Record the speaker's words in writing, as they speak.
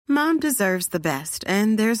Mom deserves the best,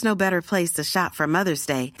 and there's no better place to shop for Mother's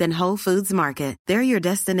Day than Whole Foods Market. They're your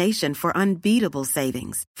destination for unbeatable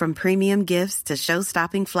savings, from premium gifts to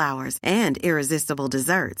show-stopping flowers and irresistible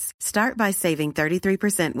desserts. Start by saving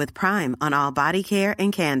 33% with Prime on all body care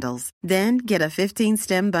and candles. Then get a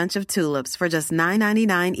 15-stem bunch of tulips for just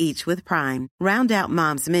 $9.99 each with Prime. Round out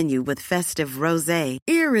Mom's menu with festive rosé,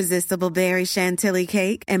 irresistible berry chantilly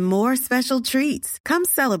cake, and more special treats. Come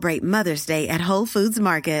celebrate Mother's Day at Whole Foods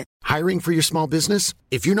Market. Hiring for your small business?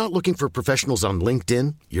 If you're not looking for professionals on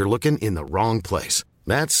LinkedIn, you're looking in the wrong place.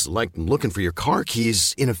 That's like looking for your car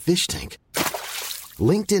keys in a fish tank.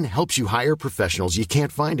 LinkedIn helps you hire professionals you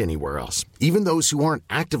can't find anywhere else, even those who aren't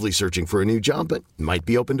actively searching for a new job but might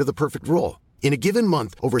be open to the perfect role. In a given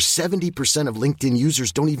month, over 70% of LinkedIn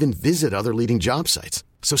users don't even visit other leading job sites.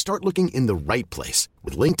 So start looking in the right place.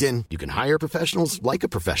 With LinkedIn, you can hire professionals like a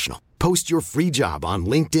professional. Post your free job on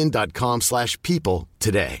linkedin.com/people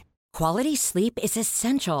today. Quality sleep is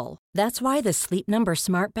essential. That's why the Sleep Number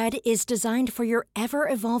Smart Bed is designed for your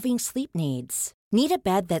ever-evolving sleep needs. Need a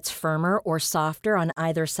bed that's firmer or softer on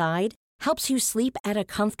either side? Helps you sleep at a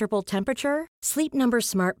comfortable temperature? Sleep Number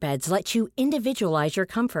Smart Beds let you individualize your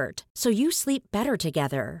comfort, so you sleep better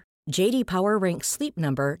together. J.D. Power ranks Sleep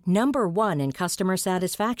Number number 1 in customer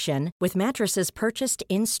satisfaction with mattresses purchased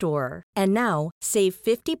in-store. And now, save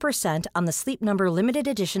 50% on the Sleep Number Limited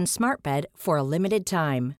Edition Smart Bed for a limited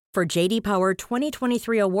time. For J.D. Power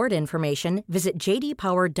 2023 award information, visit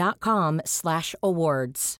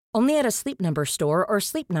jdpower.com/awards. Only at a Sleep Number store or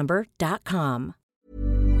sleepnumber.com.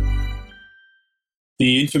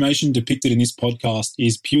 The information depicted in this podcast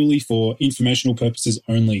is purely for informational purposes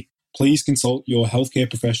only. Please consult your healthcare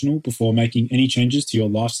professional before making any changes to your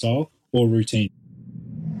lifestyle or routine.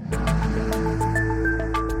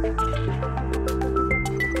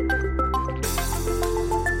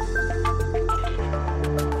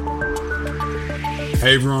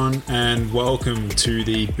 Hey everyone, and welcome to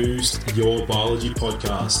the Boost Your Biology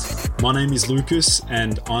podcast. My name is Lucas,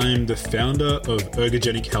 and I'm the founder of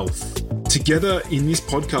Ergogenic Health. Together in this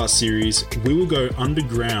podcast series, we will go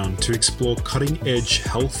underground to explore cutting-edge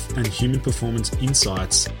health and human performance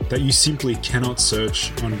insights that you simply cannot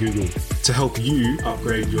search on Google to help you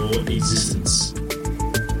upgrade your existence.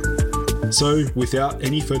 So, without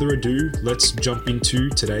any further ado, let's jump into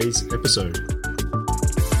today's episode.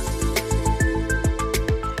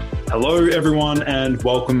 Hello, everyone, and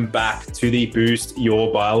welcome back to the Boost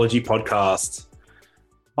Your Biology podcast.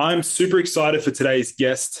 I'm super excited for today's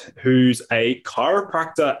guest, who's a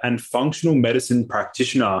chiropractor and functional medicine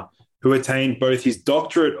practitioner who attained both his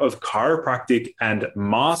doctorate of chiropractic and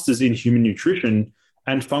master's in human nutrition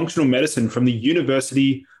and functional medicine from the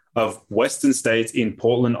University of Western States in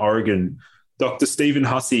Portland, Oregon. Dr. Stephen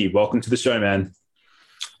Hussey, welcome to the show, man.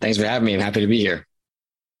 Thanks for having me. I'm happy to be here.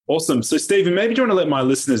 Awesome. So, Stephen, maybe do you want to let my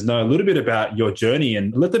listeners know a little bit about your journey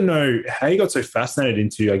and let them know how you got so fascinated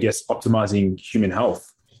into, I guess, optimizing human health?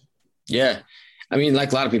 Yeah. I mean,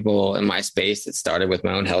 like a lot of people in my space, it started with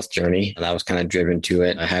my own health journey, and I was kind of driven to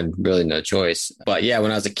it. I had really no choice. But yeah,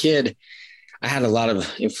 when I was a kid, I had a lot of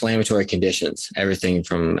inflammatory conditions, everything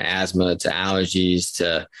from asthma to allergies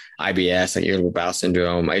to IBS, like irritable bowel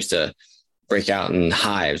syndrome. I used to break out in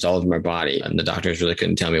hives all over my body, and the doctors really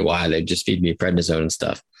couldn't tell me why. They'd just feed me prednisone and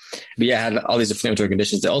stuff. But yeah, I had all these inflammatory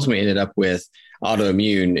conditions that ultimately ended up with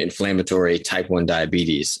autoimmune inflammatory type 1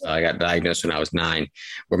 diabetes. I got diagnosed when I was 9,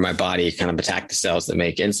 where my body kind of attacked the cells that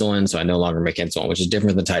make insulin. So I no longer make insulin, which is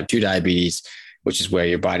different than type 2 diabetes, which is where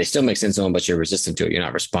your body still makes insulin, but you're resistant to it. You're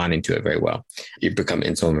not responding to it very well. You become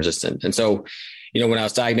insulin resistant. And so, when I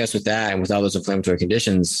was diagnosed with that and with all those inflammatory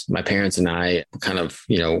conditions, my parents and I kind of,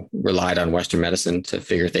 relied on Western medicine to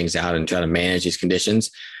figure things out and try to manage these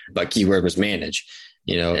conditions. But keyword was manage.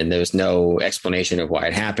 And there was no explanation of why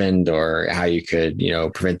it happened or how you could,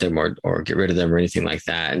 prevent them or get rid of them or anything like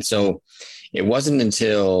that. And so it wasn't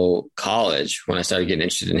until college when I started getting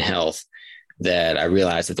interested in health that I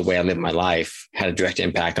realized that the way I lived my life had a direct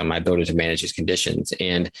impact on my ability to manage these conditions.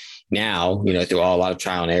 And now, through a lot of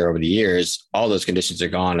trial and error over the years, all those conditions are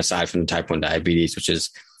gone aside from the type 1 diabetes, which is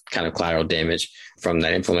kind of collateral damage from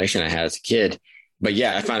that inflammation I had as a kid. But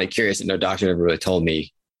yeah, I found it curious that no doctor ever really told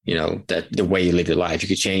me, that the way you live your life, you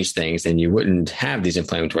could change things and you wouldn't have these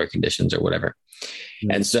inflammatory conditions or whatever.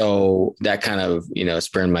 Mm-hmm. And so that kind of,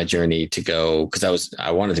 spurred my journey to go, because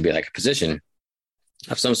I wanted to be like a physician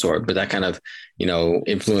of some sort, but that kind of,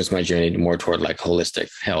 influenced my journey more toward like holistic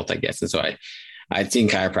health, I guess. And so I'd seen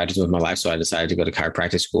chiropractic with my life. So I decided to go to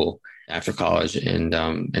chiropractic school after college and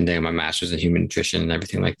then my master's in human nutrition and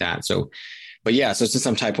everything like that. So, but yeah, so since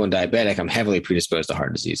I'm type 1 diabetic, I'm heavily predisposed to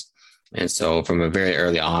heart disease. And so from a very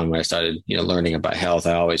early on, when I started, learning about health,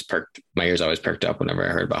 my ears always perked up whenever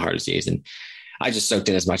I heard about heart disease. And I just soaked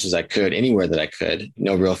in as much as I could, anywhere that I could,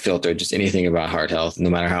 no real filter, just anything about heart health, no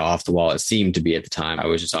matter how off the wall it seemed to be at the time. I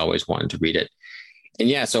was just always wanting to read it. And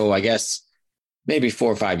yeah, so I guess maybe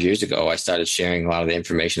 4 or 5 years ago, I started sharing a lot of the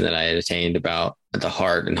information that I had attained about the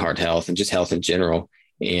heart and heart health and just health in general.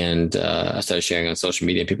 And I started sharing on social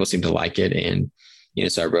media, and people seemed to like it. And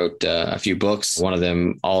so I wrote a few books, one of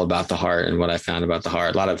them all about the heart and what I found about the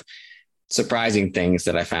heart. A lot of surprising things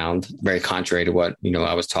that I found, very contrary to what,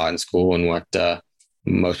 I was taught in school and what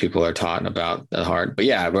most people are taught about the heart. But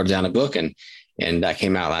yeah, I wrote down a book and that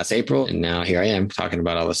came out last April. And now here I am talking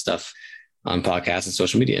about all this stuff on podcasts and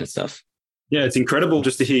social media and stuff. Yeah, it's incredible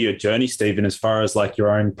just to hear your journey, Stephen, as far as like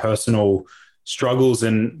your own personal struggles.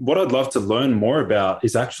 And what I'd love to learn more about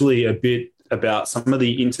is actually a bit about some of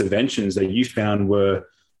the interventions that you found were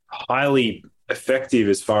highly effective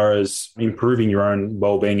as far as improving your own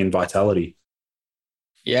well-being and vitality.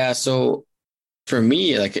 Yeah. So for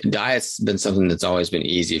me, like diet's been something that's always been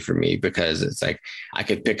easy for me because it's like I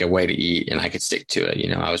could pick a way to eat and I could stick to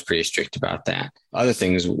it. I was pretty strict about that. Other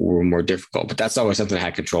things were more difficult, but that's always something I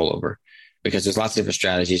had control over because there's lots of different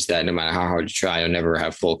strategies that no matter how hard you try, you'll never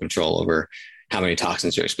have full control over how many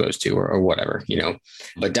toxins you're exposed to or whatever,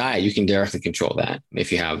 but diet, you can directly control that if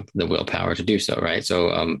you have the willpower to do so. Right.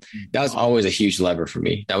 So that was always a huge lever for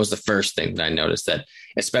me. That was the first thing that I noticed, that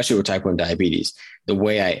especially with type 1 diabetes, the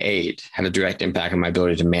way I ate had a direct impact on my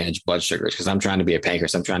ability to manage blood sugars because I'm trying to be a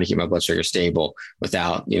pancreas. I'm trying to keep my blood sugar stable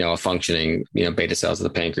without, a functioning, beta cells of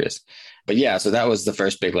the pancreas. But yeah, so that was the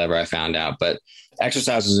first big lever I found out. But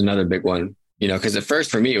exercise was another big one. Because at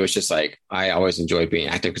first for me, it was just like, I always enjoyed being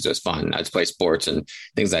active because it was fun. I'd play sports and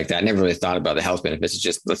things like that. I never really thought about the health benefits. It's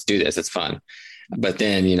just, let's do this. It's fun. But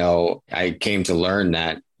then, I came to learn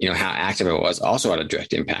that, how active I was also had a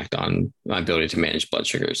direct impact on my ability to manage blood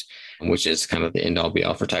sugars, which is kind of the end all be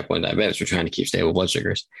all for type 1 diabetics. We're trying to keep stable blood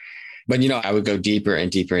sugars. But, I would go deeper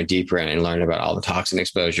and deeper and deeper and learn about all the toxin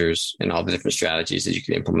exposures and all the different strategies that you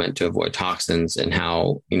can implement to avoid toxins and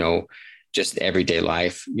how, just everyday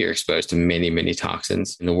life, you're exposed to many, many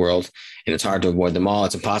toxins in the world, and it's hard to avoid them all.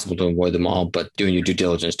 It's impossible to avoid them all, but doing your due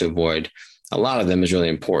diligence to avoid a lot of them is really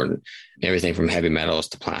important. Everything from heavy metals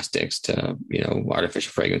to plastics to,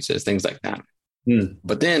 artificial fragrances, things like that.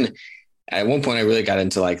 But then at one point I really got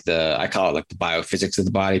into I call it like the biophysics of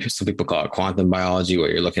the body. Some people call it quantum biology, where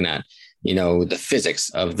you're looking at, the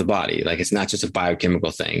physics of the body. Like it's not just a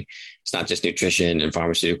biochemical thing. It's not just nutrition and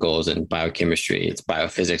pharmaceuticals and biochemistry. It's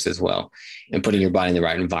biophysics as well. And putting your body in the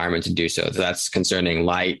right environment to do so. So that's concerning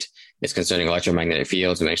light. It's concerning electromagnetic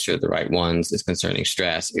fields to make sure the right ones. It's concerning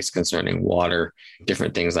stress. It's concerning water,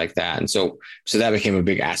 different things like that. And so that became a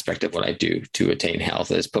big aspect of what I do to attain health,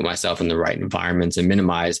 is put myself in the right environments and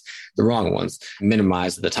minimize the wrong ones,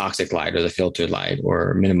 minimize the toxic light or the filtered light,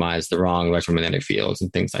 or minimize the wrong electromagnetic fields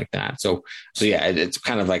and things like that. So yeah, it's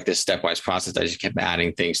kind of like this stepwise process. I just kept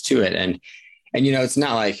adding things to it. And it's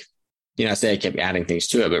not like, I say I kept adding things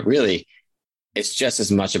to it, but really, it's just as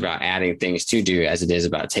much about adding things to do as it is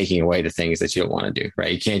about taking away the things that you don't want to do,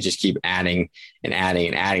 right? You can't just keep adding and adding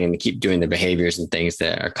and adding and keep doing the behaviors and things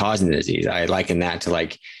that are causing the disease. I liken that to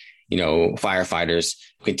firefighters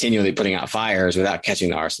continually putting out fires without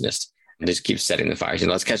catching the arsonist, and just keep setting the fires.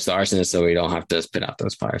 Let's catch the arsonist so we don't have to put out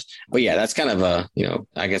those fires. But yeah, that's kind of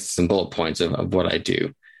I guess some bullet points of what I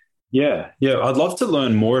do. Yeah. I'd love to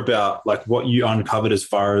learn more about what you uncovered as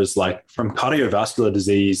far as from cardiovascular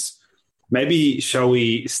disease. Maybe shall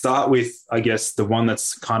we start with, I guess, the one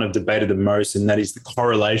that's kind of debated the most, and that is the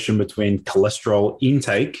correlation between cholesterol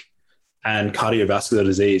intake and cardiovascular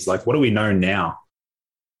disease. What do we know now?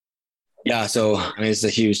 Yeah, so it's a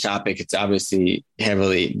huge topic. It's obviously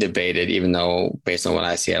heavily debated, even though based on what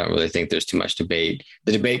I see, I don't really think there's too much debate.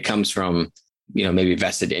 The debate comes from, maybe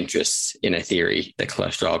vested interests in a theory that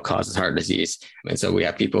cholesterol causes heart disease. And so we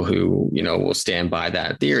have people who, will stand by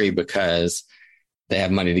that theory because they have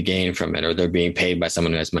money to gain from it, or they're being paid by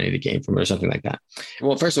someone who has money to gain from it, or something like that.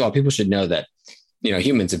 Well, first of all, people should know that,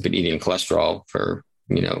 humans have been eating cholesterol for,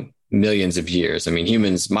 millions of years. I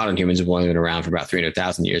mean, modern humans have only been around for about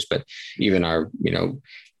 300,000 years, but even our,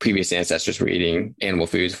 previous ancestors were eating animal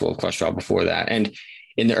foods full of cholesterol before that. And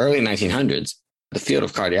in the early 1900s, the field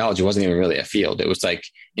of cardiology wasn't even really a field. It was there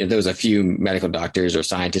was a few medical doctors or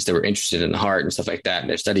scientists that were interested in the heart and stuff like that, and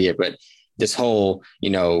they study it, but this whole,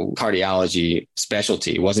 cardiology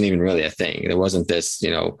specialty wasn't even really a thing. There wasn't this,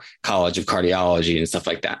 college of cardiology and stuff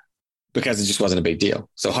like that, because it just wasn't a big deal.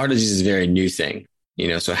 So heart disease is a very new thing,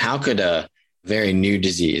 so how could a very new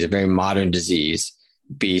disease, a very modern disease,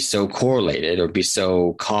 be so correlated or be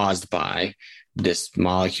so caused by this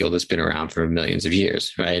molecule that's been around for millions of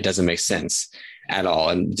years, right? It doesn't make sense at all.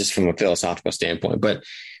 And just from a philosophical standpoint, but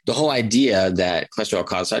the whole idea that cholesterol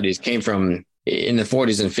caused heart disease came from in the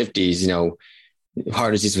 40s and 50s,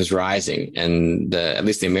 heart disease was rising, and at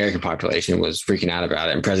least the American population was freaking out about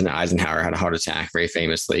it. And President Eisenhower had a heart attack very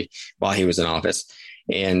famously while he was in office.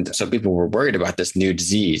 And so people were worried about this new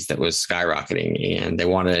disease that was skyrocketing, and they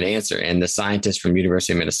wanted an answer. And the scientist from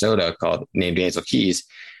University of Minnesota named Ansel Keys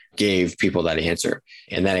gave people that answer.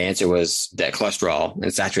 And that answer was that cholesterol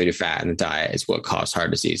and saturated fat in the diet is what caused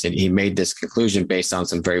heart disease. And he made this conclusion based on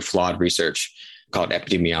some very flawed research called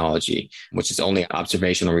epidemiology, which is only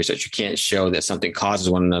observational research. You can't show that something causes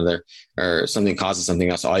one another or something causes something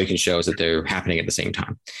else. All you can show is that they're happening at the same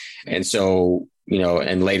time. And so,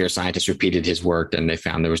 and later scientists repeated his work, and they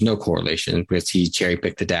found there was no correlation because he cherry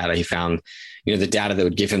picked the data. He found, the data that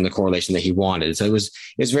would give him the correlation that he wanted. So it was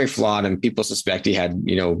very flawed, and people suspect he had,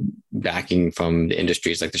 backing from the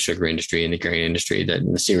industries like the sugar industry and the grain industry,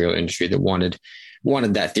 and the cereal industry that wanted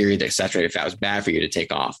that theory that saturated fat was bad for you to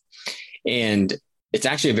take off. And it's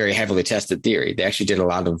actually a very heavily tested theory. They actually did a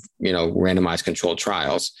lot of, randomized controlled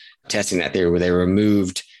trials testing that theory, where they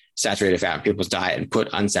removed saturated fat in people's diet and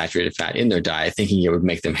put unsaturated fat in their diet, thinking it would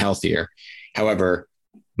make them healthier. However,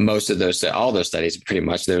 all those studies, pretty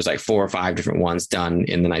much, there was like 4 or 5 different ones done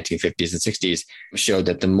in the 1950s and 60s, showed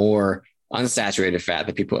that the more unsaturated fat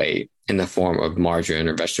that people ate in the form of margarine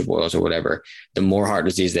or vegetable oils or whatever, the more heart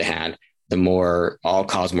disease they had, the more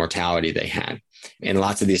all-cause mortality they had. And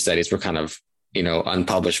lots of these studies were kind of,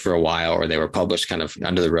 unpublished for a while, or they were published kind of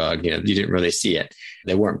under the rug. You didn't really see it.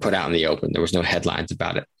 They weren't put out in the open. There was no headlines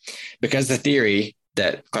about it because the theory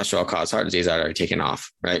that cholesterol caused heart disease had already taken off,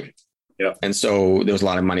 right? Yeah. And so there was a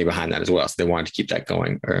lot of money behind that as well. So they wanted to keep that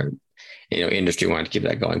going, or, industry wanted to keep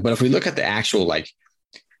that going. But if we look at the actual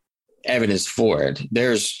evidence for it,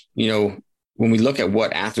 there's, when we look at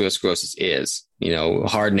what atherosclerosis is,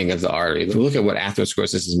 hardening of the artery, if we look at what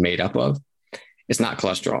atherosclerosis is made up of, it's not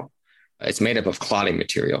cholesterol. It's made up of clotting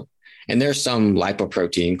material. And there's some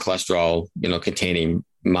lipoprotein cholesterol, containing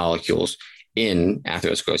molecules in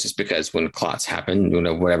atherosclerosis, because when clots happen,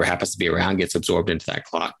 whatever happens to be around gets absorbed into that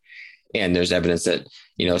clot. And there's evidence that,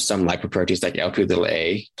 some lipoproteins like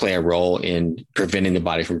Lp(a) play a role in preventing the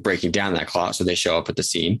body from breaking down that clot. So they show up at the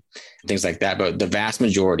scene, things like that. But the vast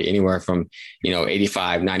majority, anywhere from,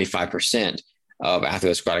 85, 95% of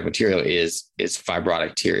atherosclerotic material is fibrotic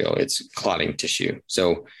material. It's clotting tissue.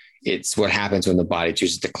 So it's what happens when the body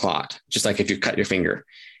chooses to clot. Just like if you cut your finger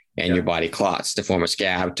and your body clots to form a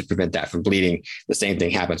scab to prevent that from bleeding, the same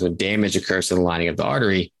thing happens when damage occurs to the lining of the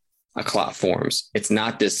artery. A clot forms. It's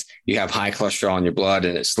not this, you have high cholesterol in your blood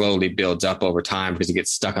and it slowly builds up over time because it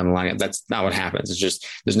gets stuck on the lining. That's not what happens. It's just,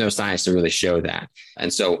 there's no science to really show that.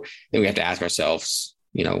 And so then we have to ask ourselves,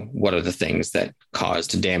 what are the things that cause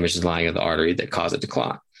to damage the lining of the artery that cause it to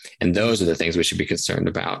clot? And those are the things we should be concerned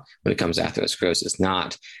about when it comes to atherosclerosis,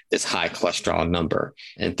 not this high cholesterol number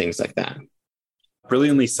and things like that.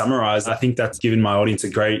 Brilliantly summarized. I think that's given my audience a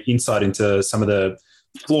great insight into some of the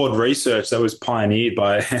flawed research that was pioneered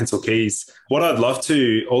by Ansel Keys. What I'd love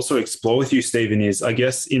to also explore with you, Stephen, is, I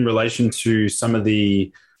guess, in relation to some of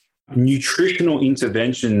the nutritional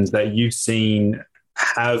interventions that you've seen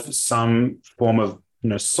have some form of,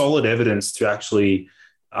 solid evidence to actually,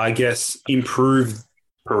 I guess, improve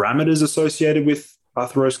parameters associated with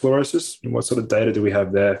atherosclerosis. And what sort of data do we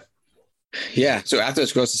have there? Yeah. So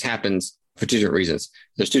atherosclerosis happens for 2 different reasons.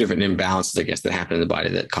 There's 2 different imbalances, I guess, that happen in the body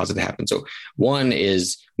that cause it to happen. So one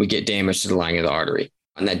is we get damage to the lining of the artery.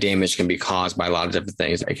 And that damage can be caused by a lot of different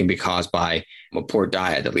things. It can be caused by a poor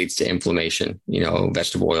diet that leads to inflammation,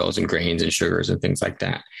 vegetable oils and grains and sugars and things like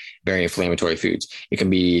that, very inflammatory foods. It can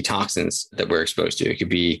be toxins that we're exposed to. It could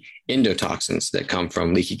be endotoxins that come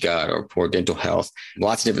from leaky gut or poor dental health.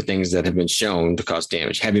 Lots of different things that have been shown to cause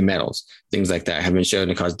damage. Heavy metals, things like that have been shown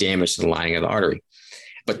to cause damage to the lining of the artery.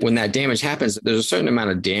 But when that damage happens, there's a certain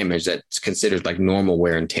amount of damage that's considered like normal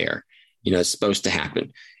wear and tear. It's supposed to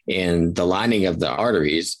happen. And the lining of the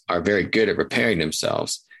arteries are very good at repairing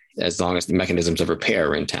themselves as long as the mechanisms of repair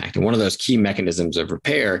are intact. And one of those key mechanisms of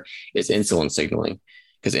repair is insulin signaling,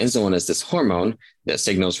 because insulin is this hormone that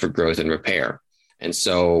signals for growth and repair. And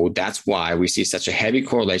so that's why we see such a heavy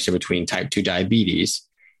correlation between type 2 diabetes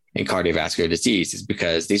and cardiovascular disease, is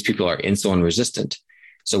because these people are insulin resistant.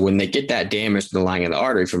 So when they get that damage to the lining of the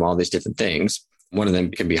artery from all these different things, one of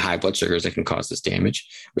them can be high blood sugars that can cause this damage,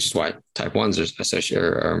 which is why type 1s are associated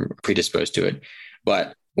or are predisposed to it.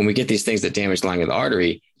 But when we get these things that damage the lining of the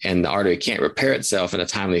artery and the artery can't repair itself in a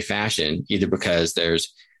timely fashion, either because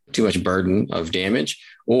there's too much burden of damage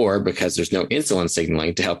or because there's no insulin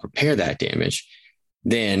signaling to help repair that damage,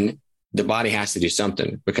 then the body has to do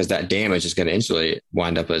something because that damage is going to eventually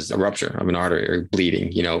wind up as a rupture of an artery or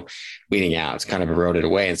bleeding, bleeding out. It's kind of eroded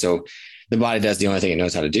away. And so the body does the only thing it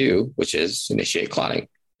knows how to do, which is initiate clotting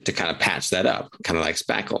to kind of patch that up, kind of like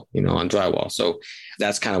spackle, on drywall. So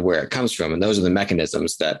that's kind of where it comes from. And those are the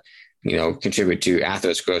mechanisms that, contribute to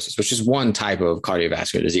atherosclerosis, which is one type of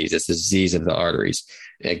cardiovascular disease. It's the disease of the arteries.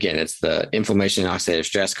 Again, it's the inflammation and oxidative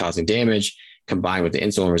stress causing damage combined with the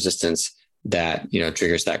insulin resistance that,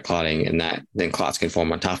 triggers that clotting, and that then clots can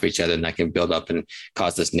form on top of each other, and that can build up and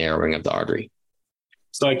cause this narrowing of the artery.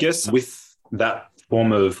 So I guess with that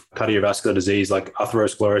form of cardiovascular disease, like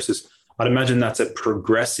atherosclerosis, I'd imagine that's a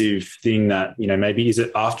progressive thing that, maybe is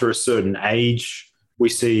it after a certain age we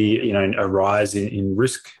see, a rise in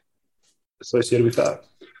risk associated with that?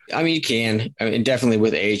 I mean, you can. Definitely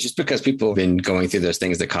with age, just because people have been going through those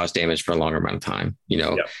things that cause damage for a longer amount of time.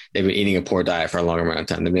 They've been eating a poor diet for a longer amount of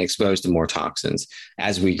time. They've been exposed to more toxins.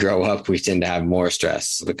 As we grow up, we tend to have more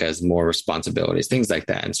stress because more responsibilities, things like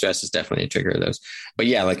that. And stress is definitely a trigger of those. But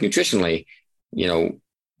yeah, like nutritionally,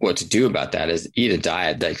 what to do about that is eat a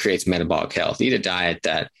diet that creates metabolic health. Eat a diet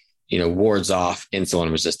that, wards off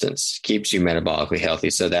insulin resistance, keeps you metabolically healthy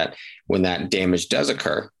so that when that damage does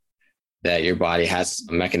occur, that your body has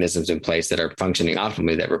mechanisms in place that are functioning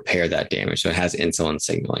optimally that repair that damage. So it has insulin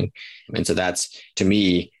signaling. And so that's, to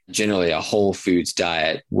me, generally a whole foods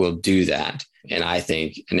diet will do that. And I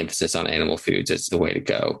think an emphasis on animal foods is the way to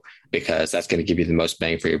go, because that's going to give you the most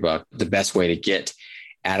bang for your buck. The best way to get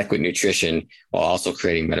adequate nutrition while also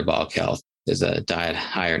creating metabolic health is a diet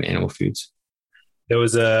higher in animal foods. There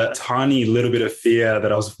was a tiny little bit of fear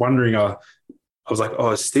that I was wondering, I was like,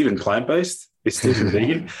 is Stephen plant-based? Is Stephen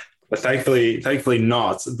vegan? But thankfully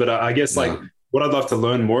not. But I guess what I'd love to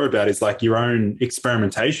learn more about is like your own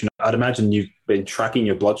experimentation. I'd imagine you've been tracking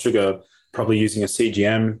your blood sugar, probably using a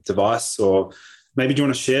CGM device, or maybe do you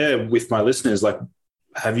want to share with my listeners, like,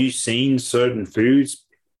 have you seen certain foods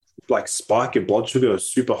like spike your blood sugar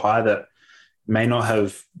super high that may not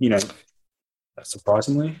have,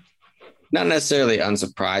 surprisingly? Not necessarily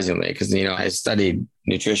unsurprisingly, because, I studied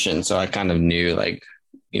nutrition, so I kind of knew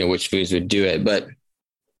which foods would do it, but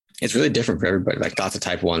it's really different for everybody. Like lots of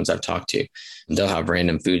type 1s I've talked to, they'll have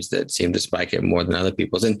random foods that seem to spike it more than other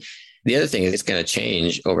people's. And the other thing is it's going to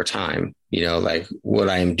change over time. Like what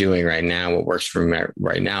I am doing right now, what works for me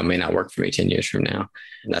right now may not work for me 10 years from now.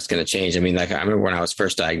 And that's going to change. I remember when I was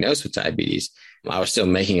first diagnosed with diabetes, I was still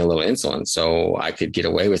making a little insulin so I could get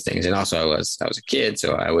away with things. And also I was a kid,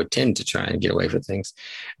 so I would tend to try and get away with things.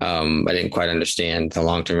 I didn't quite understand the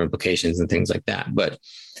long-term implications and things like that. But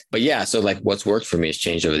yeah, so like what's worked for me has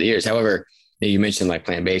changed over the years. However, you mentioned like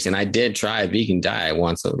plant-based, and I did try a vegan diet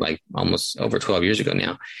once, like almost over 12 years ago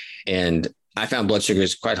now. And I found blood sugar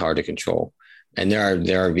is quite hard to control. And there are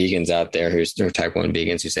vegans out there there are type 1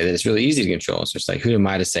 vegans who say that it's really easy to control. So it's like, who am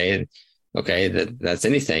I to say, okay, that's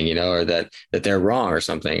anything, or that they're wrong or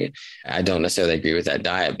something. I don't necessarily agree with that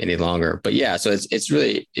diet any longer. But yeah, so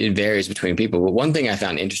it varies between people. But one thing I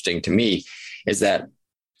found interesting to me is that,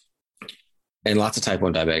 and lots of type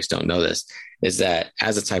 1 diabetics don't know this, is that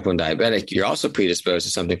as a type 1 diabetic, you're also predisposed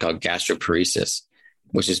to something called gastroparesis,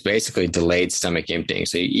 which is basically delayed stomach emptying.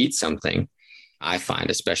 So you eat something, I find,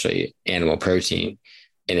 especially animal protein,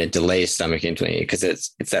 and it delays stomach emptying because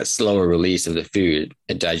it's that slower release of the food.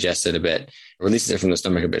 It digests it a bit, releases it from the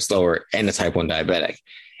stomach a bit slower, and a type 1 diabetic.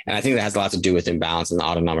 And I think that has a lot to do with imbalance in the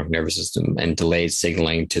autonomic nervous system and delayed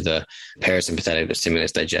signaling to the parasympathetic that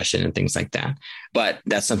stimulates digestion and things like that. But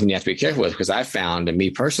that's something you have to be careful with, because I found, and me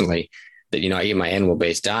personally, that, I eat my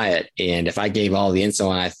animal-based diet. And if I gave all the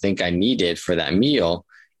insulin I think I needed for that meal,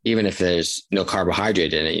 even if there's no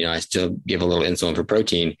carbohydrate in it, I still give a little insulin for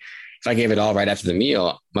protein. If I gave it all right after the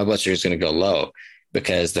meal, my blood sugar is going to go low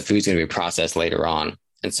because the food's going to be processed later on.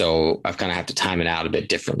 And so I've kind of have to time it out a bit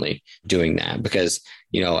differently doing that because,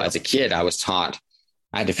 as a kid, I was taught,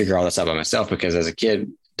 I had to figure all this out by myself, because as a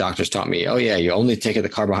kid, doctors taught me, oh yeah, you only take the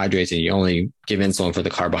carbohydrates and you only give insulin for the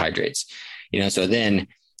carbohydrates. So then,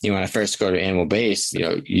 when I first go to animal based,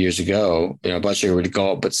 years ago, blood sugar would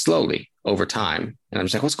go up, but slowly over time. And I'm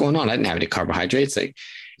just like, what's going on? I didn't have any carbohydrates. And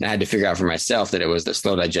I had to figure out for myself that it was the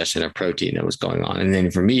slow digestion of protein that was going on. And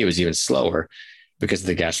then for me, it was even slower because of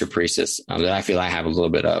the gastroparesis that I feel I have a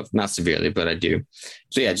little bit of, not severely, but I do.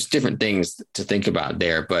 So yeah, just different things to think about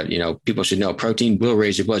there. But, people should know protein will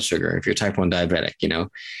raise your blood sugar if you're type 1 diabetic.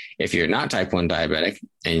 If you're not type 1 diabetic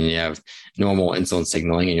and you have normal insulin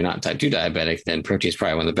signaling and you're not type 2 diabetic, then protein is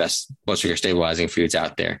probably one of the best blood sugar stabilizing foods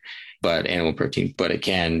out there, but animal protein. But it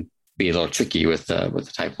can be a little tricky with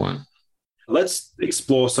the type 1. Let's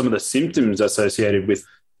explore some of the symptoms associated with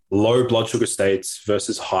low blood sugar states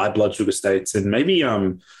versus high blood sugar states. And maybe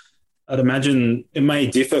I'd imagine it may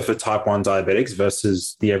differ for type 1 diabetics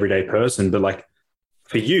versus the everyday person, but like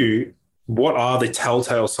for you, what are the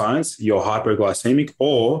telltale signs you're hypoglycemic,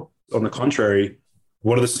 or on the contrary,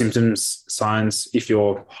 what are the symptoms, signs if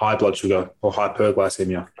you're high blood sugar or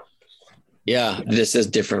hyperglycemia? Yeah, this is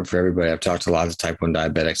different for everybody. I've talked to a lot of type 1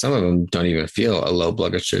 diabetics. Some of them don't even feel a low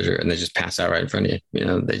blood sugar and they just pass out right in front of you. You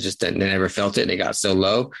know, they never felt it. And it got so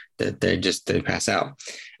low that they pass out.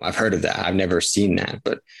 I've heard of that. I've never seen that,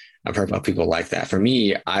 but I've heard about people like that. For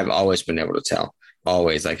me, I've always been able to tell.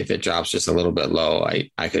 Always, like if it drops just a little bit low,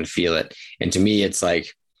 I can feel it. And to me, it's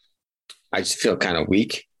like, I just feel kind of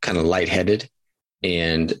weak, kind of lightheaded.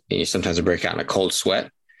 And sometimes I break out in a cold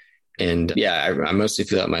sweat. And yeah, I mostly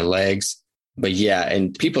feel it in my legs. But yeah,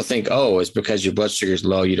 and people think, oh, it's because your blood sugar is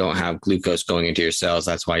low, you don't have glucose going into your cells.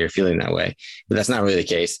 That's why you're feeling that way. But that's not really the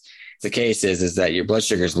case. The case is that your blood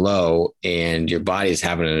sugar is low and your body is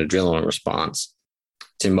having an adrenaline response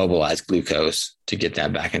to mobilize glucose to get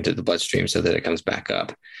that back into the bloodstream so that it comes back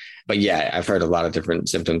up. But yeah, I've heard a lot of different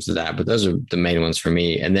symptoms of that, but those are the main ones for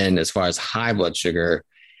me. And then as far as high blood sugar,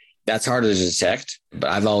 that's harder to detect,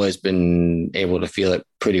 but I've always been able to feel it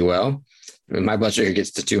pretty well. When my blood sugar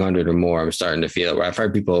gets to 200 or more, I'm starting to feel it. Where I've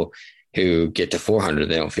heard people who get to 400,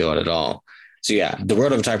 they don't feel it at all. So yeah, the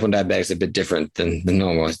world of type 1 diabetic is a bit different than the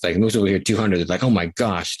normal. It's like most people hear 200, they're like, oh my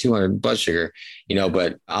gosh, 200 blood sugar,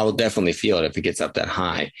 but I'll definitely feel it if it gets up that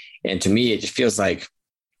high. And to me, it just feels like,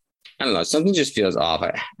 I don't know, something just feels off.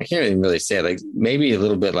 I can't even really say it. Like maybe a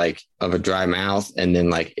little bit like of a dry mouth. And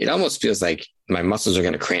then like, it almost feels like my muscles are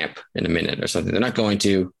going to cramp in a minute or something. They're not going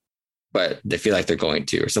to, but they feel like they're going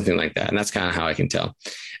to, or something like that. And that's kind of how I can tell.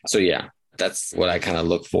 So yeah, that's what I kind of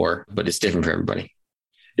look for, but it's different for everybody.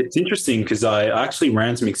 It's interesting because I actually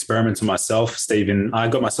ran some experiments on myself, Stephen. I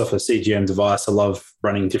got myself a CGM device. I love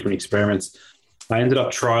running different experiments. I ended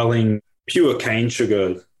up trialing pure cane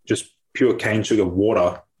sugar, just pure cane sugar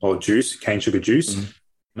water or juice, cane sugar juice.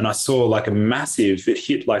 Mm-hmm. And I saw like a massive, it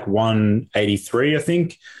hit like 183, I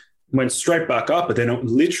think. Went straight back up, but then it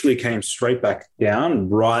literally came straight back down,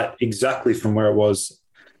 right exactly from where it was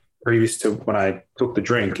previous to when I took the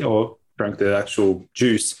drink or drank the actual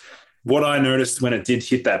juice. What I noticed when it did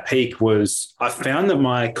hit that peak was I found that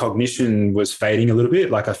my cognition was fading a little bit.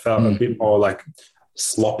 Like I felt a bit more like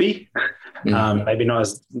sloppy, maybe not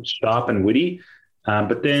as sharp and witty.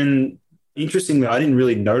 But then interestingly, I didn't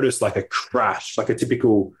really notice like a crash, like a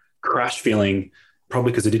typical crash feeling,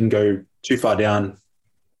 probably because it didn't go too far down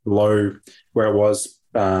low where it was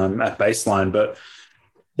at baseline. But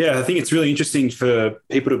yeah, I think it's really interesting for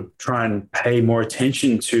people to try and pay more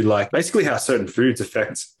attention to like basically how certain foods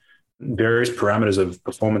affect various parameters of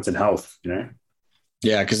performance and health,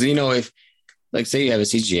 Yeah, because if like say you have a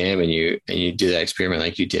CGM and you do that experiment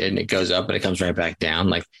like you did and it goes up and it comes right back down,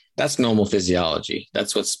 like that's normal physiology.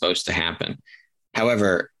 That's what's supposed to happen.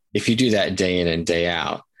 However, if you do that day in and day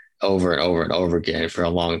out over and over and over again for a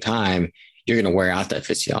long time, you're going to wear out that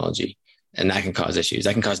physiology, and that can cause issues.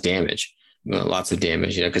 That can cause damage, lots of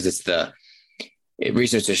damage, because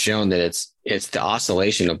research has shown that it's the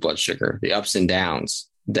oscillation of blood sugar, the ups and downs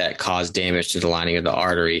that cause damage to the lining of the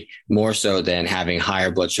artery more so than having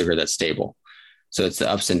higher blood sugar that's stable. So it's the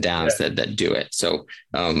ups and downs that do it. So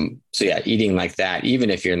yeah, eating like that, even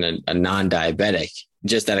if you're a non-diabetic,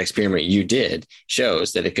 just that experiment you did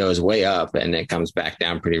shows that it goes way up and it comes back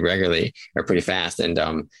down pretty regularly or pretty fast. And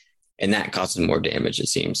that causes more damage, it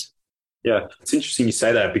seems. Yeah, it's interesting you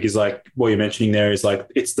say that because like what you're mentioning there is like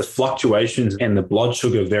it's the fluctuations and the blood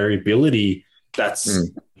sugar variability that's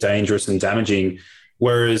dangerous and damaging,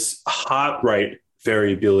 whereas heart rate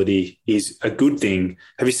variability is a good thing.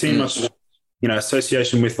 Have you seen much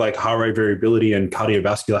association with like heart rate variability and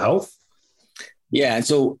cardiovascular health? Yeah, and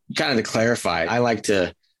so kind of to clarify, I like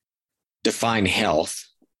to define health,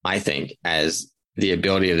 I think, as the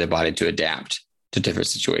ability of the body to adapt to different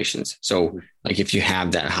situations. So like if you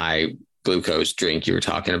have that high glucose drink you were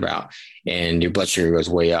talking about and your blood sugar goes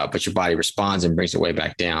way up, but your body responds and brings it way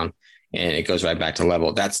back down and it goes right back to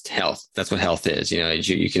level, that's health. That's what health is.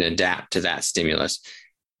 You can adapt to that stimulus.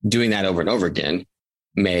 Doing that over and over again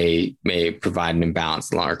may provide an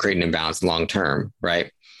imbalance or create an imbalance long-term,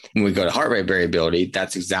 right? When we go to heart rate variability,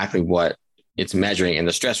 that's exactly what it's measuring in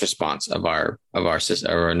the stress response of our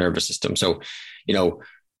nervous system. So,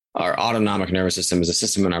 our autonomic nervous system is a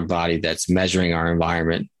system in our body that's measuring our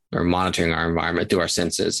environment or monitoring our environment through our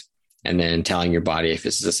senses and then telling your body if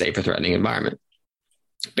this is a safe or threatening environment.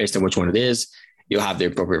 Based on which one it is, you'll have the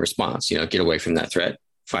appropriate response, get away from that threat,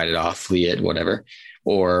 fight it off, flee it, whatever.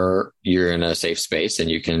 Or you're in a safe space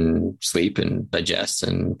and you can sleep and digest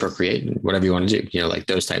and procreate and whatever you want to do, like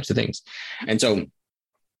those types of things. And so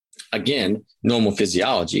again, normal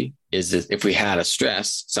physiology is that if we had a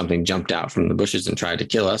stress, something jumped out from the bushes and tried to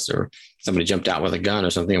kill us, or somebody jumped out with a gun or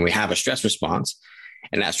something, and we have a stress response,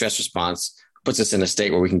 and that stress response puts us in a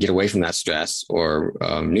state where we can get away from that stress or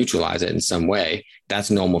neutralize it in some way,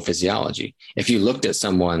 that's normal physiology. If you looked at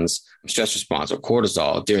someone's stress response or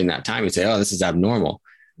cortisol during that time, you'd say, oh, this is abnormal.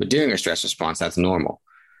 But during a stress response, that's normal.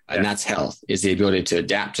 And that's health, is the ability to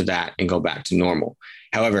adapt to that and go back to normal.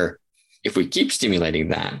 However, if we keep stimulating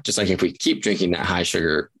that, just like if we keep drinking that high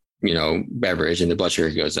sugar, beverage and the blood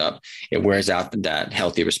sugar goes up, it wears out that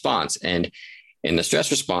healthy response. And in the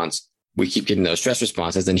stress response, we keep getting those stress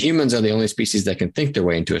responses, and humans are the only species that can think their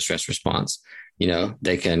way into a stress response.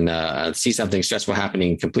 They can see something stressful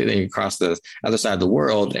happening completely across the other side of the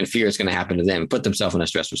world, and fear is going to happen to them, put themselves in a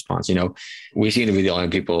stress response. We seem to be the only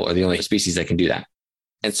people or the only species that can do that.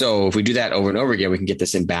 And so if we do that over and over again, we can get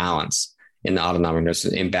this imbalance in the autonomic nervous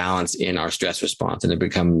system, imbalance in our stress response. And it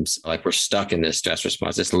becomes like we're stuck in this stress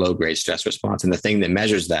response, this low grade stress response. And the thing that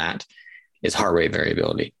measures that is heart rate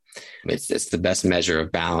variability. It's the best measure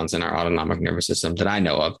of balance in our autonomic nervous system that I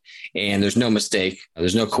know of. And there's no mistake.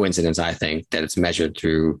 There's no coincidence, I think, that it's measured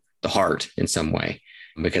through the heart in some way,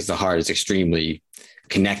 because the heart is extremely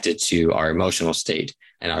connected to our emotional state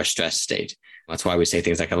and our stress state. That's why we say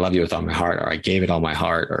things like, I love you with all my heart, or I gave it all my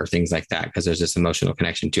heart, or things like that, because there's this emotional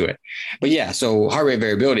connection to it. But yeah, so heart rate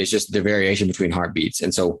variability is just the variation between heartbeats.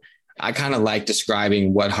 And so I kind of like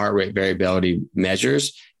describing what heart rate variability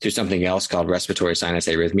measures through something else called respiratory sinus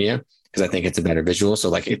arrhythmia, because I think it's a better visual. So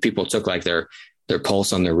like if people took like their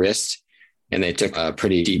pulse on their wrist and they took a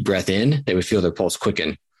pretty deep breath in, they would feel their pulse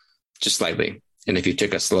quicken just slightly. And if you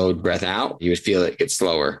took a slow breath out, you would feel it get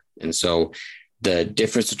slower. And so the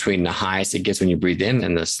difference between the highest it gets when you breathe in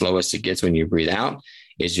and the slowest it gets when you breathe out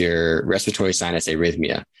is your respiratory sinus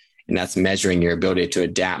arrhythmia. And that's measuring your ability to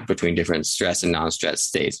adapt between different stress and non-stress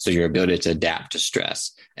states. So your ability to adapt to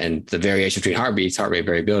stress. And the variation between heartbeats, heart rate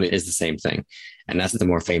variability, is the same thing. And that's the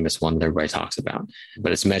more famous one that everybody talks about.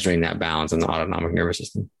 But it's measuring that balance in the autonomic nervous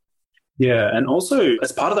system. Yeah. And also,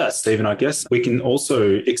 as part of that, Stephen, I guess we can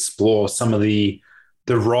also explore some of the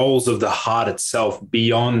roles of the heart itself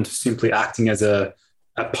beyond simply acting as a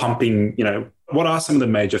pumping, what are some of the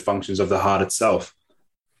major functions of the heart itself?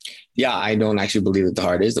 Yeah, I don't actually believe that the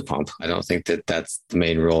heart is the pump. I don't think that that's the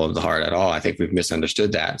main role of the heart at all. I think we've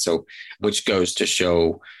misunderstood that. So, which goes to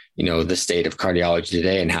show, the state of cardiology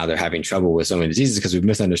today and how they're having trouble with so many diseases, because we've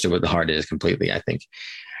misunderstood what the heart is completely, I think.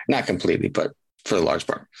 Not completely, but for the large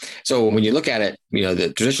part. So when you look at it,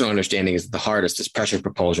 the traditional understanding is that the heart is this pressure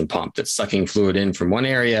propulsion pump that's sucking fluid in from one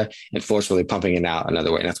area and forcefully pumping it out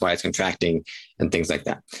another way. And that's why it's contracting and things like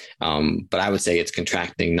that. But I would say it's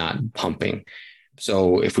contracting, not pumping.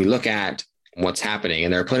 So if we look at what's happening,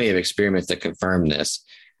 and there are plenty of experiments that confirm this,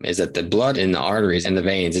 is that the blood in the arteries and the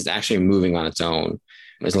veins is actually moving on its own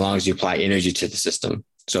as long as you apply energy to the system.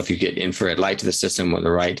 So if you get infrared light to the system with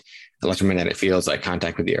the right electromagnetic fields, like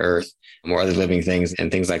contact with the earth or other living things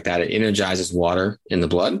and things like that, it energizes water in the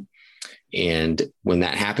blood. And when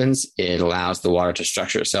that happens, it allows the water to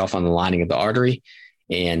structure itself on the lining of the artery.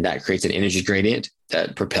 And that creates an energy gradient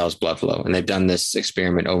that propels blood flow. And they've done this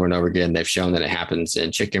experiment over and over again. They've shown that it happens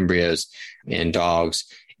in chick embryos and dogs.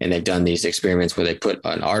 And they've done these experiments where they put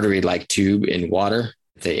an artery-like tube in water.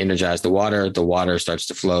 They energize the water starts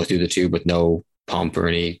to flow through the tube with no pump or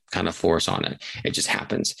any kind of force on it. It just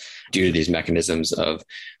happens due to these mechanisms of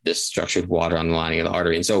this structured water on the lining of the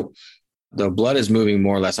artery. And so the blood is moving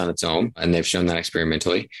more or less on its own, and they've shown that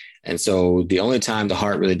experimentally. And so the only time the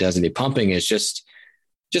heart really does any pumping is just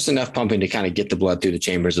enough pumping to kind of get the blood through the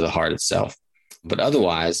chambers of the heart itself. But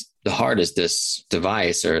otherwise, the heart is this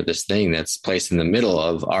device or this thing that's placed in the middle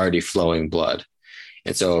of already flowing blood.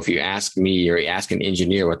 And so if you ask me or you ask an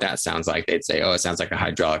engineer what that sounds like, they'd say, oh, it sounds like a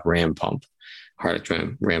hydraulic ram pump,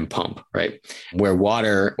 ram pump, right? Where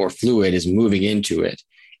water or fluid is moving into it.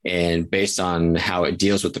 And based on how it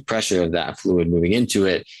deals with the pressure of that fluid moving into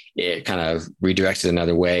it, it kind of redirects it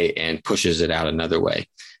another way and pushes it out another way.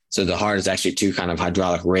 So the heart is actually two kind of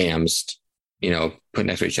hydraulic rams, put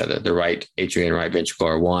next to each other. The right atrium and right ventricle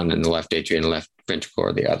are one, and the left atrium and left ventricle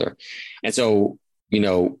are the other. And so,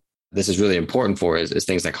 this is really important for is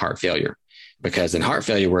things like heart failure, because in heart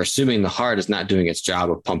failure, we're assuming the heart is not doing its job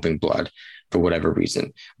of pumping blood for whatever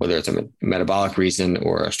reason, whether it's a metabolic reason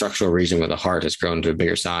or a structural reason where the heart has grown to a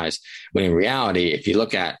bigger size. When in reality, if you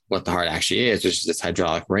look at what the heart actually is, which is this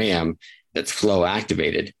hydraulic ram that's flow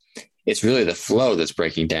activated, it's really the flow that's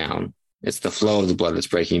breaking down. It's the flow of the blood that's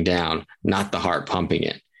breaking down, not the heart pumping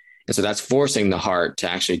it. And so that's forcing the heart to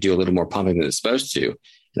actually do a little more pumping than it's supposed to. And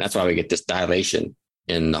that's why we get this dilation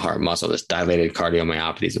in the heart muscle, this dilated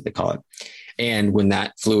cardiomyopathy is what they call it. And when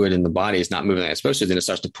that fluid in the body is not moving like it's supposed to, then it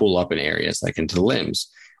starts to pool up in areas like into the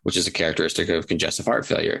limbs, which is a characteristic of congestive heart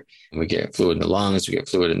failure. And we get fluid in the lungs, we get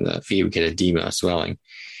fluid in the feet, we get edema, swelling.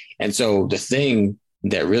 And so the thing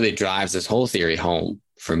that really drives this whole theory home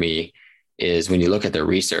for me is when you look at the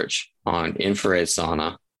research on infrared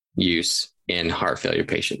sauna use in heart failure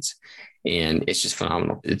patients. And it's just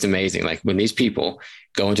phenomenal. It's amazing. Like when these people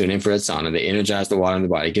go into an infrared sauna, they energize the water in the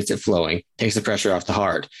body, gets it flowing, takes the pressure off the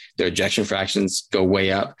heart. Their ejection fractions go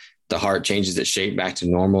way up. The heart changes its shape back to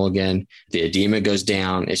normal again. The edema goes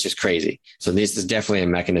down. It's just crazy. So this is definitely a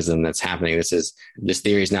mechanism that's happening. This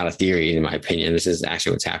theory is not a theory, in my opinion. This is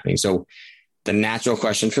actually what's happening. So the natural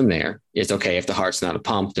question from there is, okay, if the heart's not a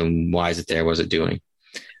pump, then why is it there? What is it doing?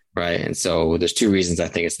 Right. And so there's two reasons I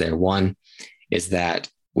think it's there. One is that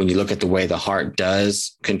when you look at the way the heart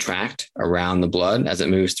does contract around the blood as it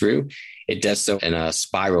moves through, it does so in a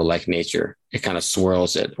spiral-like nature. It kind of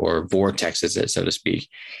swirls it or vortexes it, so to speak.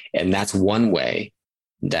 And that's one way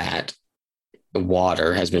that the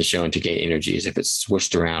water has been shown to gain energy, is if it's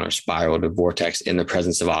swished around or spiraled or vortex in the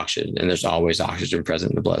presence of oxygen. And there's always oxygen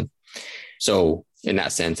present in the blood. So in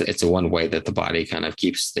that sense, it's a one way that the body kind of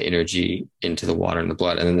keeps the energy into the water in the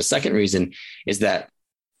blood. And then the second reason is that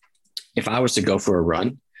if I was to go for a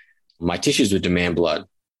run, my tissues would demand blood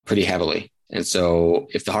pretty heavily. And so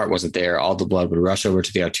if the heart wasn't there, all the blood would rush over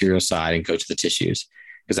to the arterial side and go to the tissues,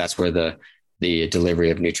 because that's where the delivery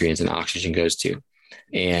of nutrients and oxygen goes to.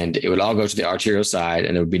 And it would all go to the arterial side,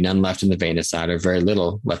 and there would be none left in the venous side, or very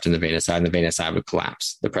little left in the venous side, and the venous side would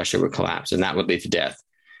collapse. The pressure would collapse, and that would lead to death.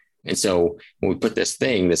 And so when we put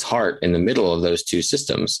this heart in the middle of those two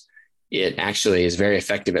systems, it actually is very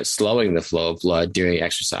effective at slowing the flow of blood during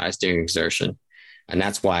exercise, during exertion. And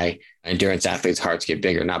that's why endurance athletes' hearts get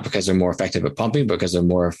bigger, not because they're more effective at pumping, but because they're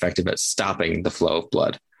more effective at stopping the flow of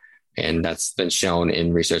blood. And that's been shown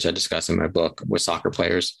in research I discuss in my book with soccer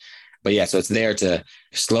players. But yeah, so it's there to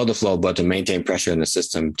slow the flow of blood to maintain pressure in the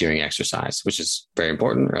system during exercise, which is very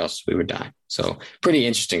important, or else we would die. So pretty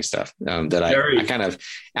interesting stuff that I kind of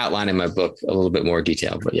outline in my book a little bit more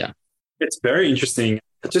detail. But yeah. It's very interesting.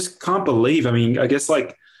 I just can't believe, I guess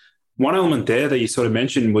like one element there that you sort of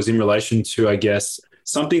mentioned was in relation to, I guess,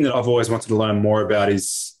 something that I've always wanted to learn more about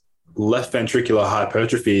is left ventricular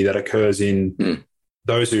hypertrophy that occurs in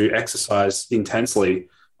those who exercise intensely.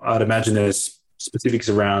 I'd imagine there's specifics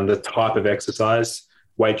around the type of exercise,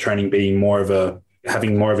 weight training being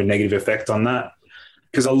having more of a negative effect on that.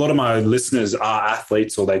 Because a lot of my listeners are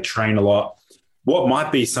athletes or they train a lot. What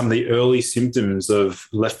might be some of the early symptoms of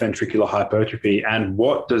left ventricular hypertrophy, and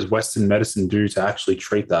what does Western medicine do to actually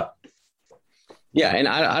treat that? Yeah. And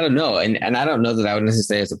I don't know. And I don't know that I would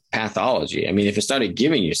necessarily say it's a pathology. I mean, if it started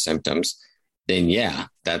giving you symptoms, then yeah,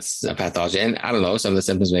 that's a pathology. And I don't know, some of the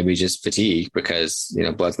symptoms may be just fatigue because,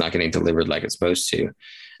 blood's not getting delivered like it's supposed to,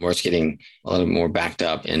 or it's getting a little more backed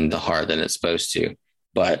up in the heart than it's supposed to.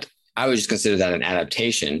 But I would just consider that an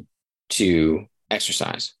adaptation to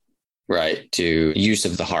exercise, right? To use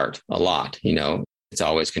of the heart a lot, it's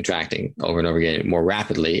always contracting over and over again more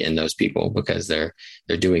rapidly in those people because they're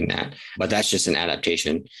doing that. But that's just an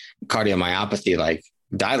adaptation. Cardiomyopathy, like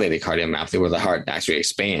dilated cardiomyopathy, where the heart actually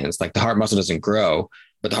expands, like the heart muscle doesn't grow,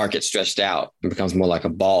 but the heart gets stretched out and becomes more like a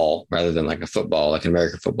ball rather than like a football, like an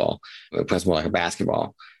American football. It becomes more like a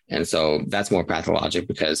basketball. And so that's more pathologic,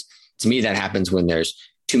 because to me, that happens when there's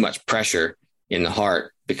too much pressure in the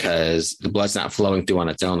heart because the blood's not flowing through on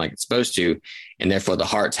its own like it's supposed to. And therefore the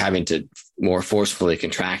heart's having to more forcefully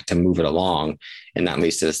contract to move it along. And that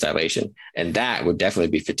leads to this dilation. And that would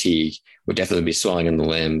definitely be fatigue, would definitely be swelling in the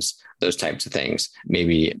limbs, those types of things,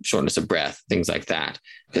 maybe shortness of breath, things like that,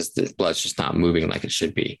 because the blood's just not moving like it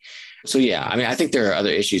should be. So yeah, I think there are other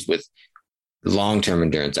issues with long-term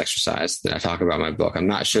endurance exercise that I talk about in my book. I'm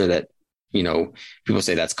not sure that, people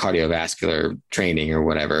say that's cardiovascular training or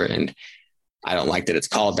whatever. And I don't like that it's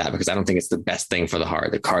called that, because I don't think it's the best thing for the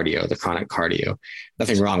heart, the chronic cardio.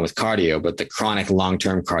 Nothing wrong with cardio, but the chronic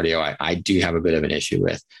long-term cardio, I do have a bit of an issue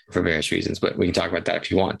with for various reasons, but we can talk about that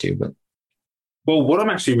if you want to. But well, what I'm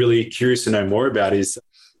actually really curious to know more about is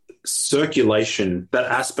circulation. That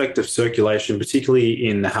aspect of circulation, particularly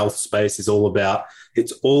in the health space, it's all about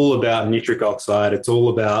nitric oxide. It's all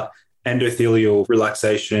about endothelial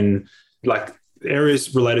relaxation, like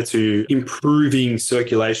areas related to improving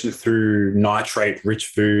circulation through nitrate-rich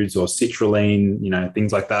foods or citrulline,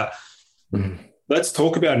 things like that. Let's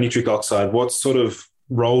talk about nitric oxide. What sort of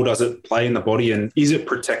role does it play in the body, and is it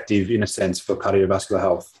protective in a sense for cardiovascular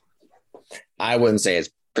health? I wouldn't say it's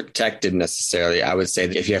protective necessarily. I would say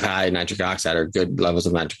that if you have high nitric oxide or good levels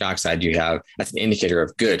of nitric oxide, that's an indicator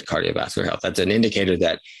of good cardiovascular health. That's an indicator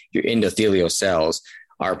that your endothelial cells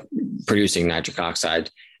are producing nitric oxide.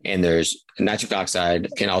 And there's nitric oxide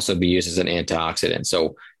can also be used as an antioxidant.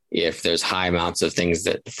 So if there's high amounts of things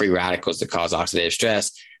that free radicals that cause oxidative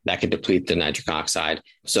stress, that could deplete the nitric oxide.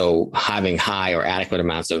 So having high or adequate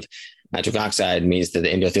amounts of nitric oxide means that the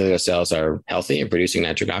endothelial cells are healthy and producing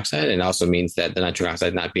nitric oxide. And also means that the nitric oxide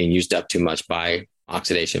is not being used up too much by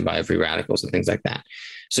oxidation, by free radicals and things like that.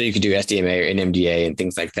 So you could do SDMA or NMDA and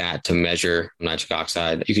things like that to measure nitric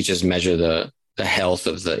oxide. You could just measure the health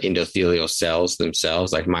of the endothelial cells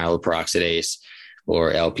themselves, like myeloperoxidase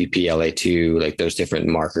or LPP-LA2, like those different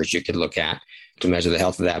markers you could look at to measure the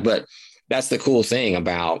health of that. But that's the cool thing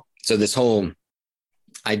about, so this whole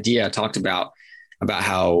idea I talked about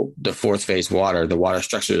how the fourth phase water, the water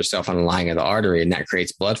structures itself on the lining of the artery, and that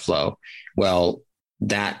creates blood flow. Well,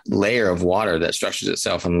 that layer of water that structures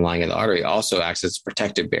itself on the lining of the artery also acts as a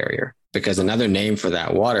protective barrier, because another name for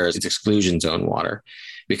that water is exclusion zone water,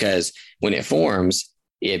 because when it forms,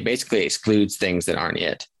 it basically excludes things that aren't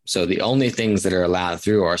it. So the only things that are allowed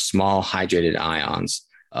through are small hydrated ions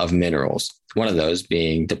of minerals. One of those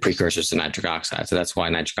being the precursors to nitric oxide. So that's why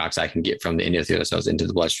nitric oxide can get from the endothelial cells into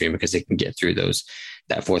the bloodstream, because it can get through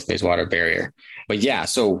that fourth phase water barrier. But yeah,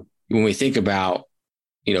 so when we think about,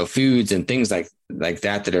 foods and things like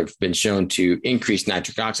that have been shown to increase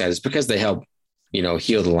nitric oxide, it's because they help,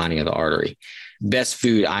 heal the lining of the artery. Best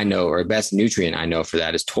food I know, or best nutrient I know for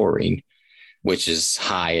that, is taurine, which is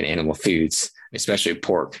high in animal foods, especially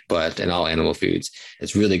pork, but in all animal foods.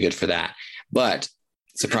 It's really good for that. But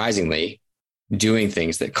surprisingly, doing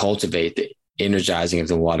things that cultivate the energizing of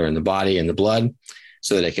the water in the body and the blood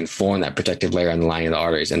so that it can form that protective layer on the lining of the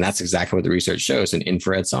arteries. And that's exactly what the research shows in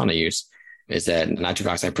infrared sauna use, is that nitric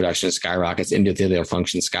oxide production skyrockets, endothelial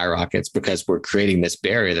function skyrockets, because we're creating this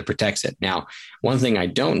barrier that protects it. Now, one thing I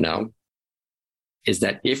don't know is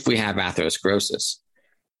that if we have atherosclerosis,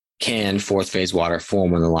 can fourth phase water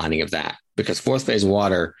form on the lining of that? Because fourth phase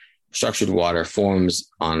water, structured water, forms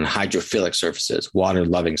on hydrophilic surfaces,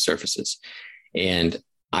 water-loving surfaces. And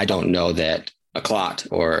I don't know that a clot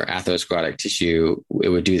or atherosclerotic tissue, it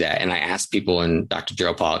would do that. And I asked people in Dr.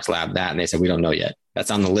 Gerald Pollack's lab that, and they said, we don't know yet.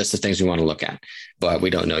 That's on the list of things we want to look at, but we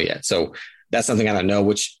don't know yet. So that's something I don't know,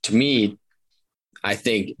 which to me, I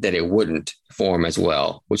think that it wouldn't form as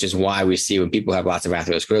well, which is why we see when people have lots of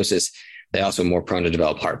atherosclerosis, they also are more prone to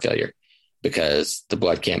develop heart failure, because the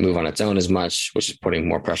blood can't move on its own as much, which is putting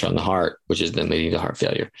more pressure on the heart, which is then leading to heart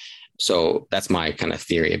failure. So that's my kind of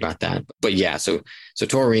theory about that. But yeah, so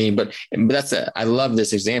taurine, but I love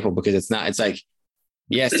this example because it's like,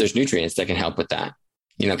 yes, there's nutrients that can help with that.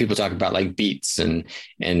 People talk about like beets and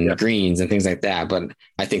greens and things like that. But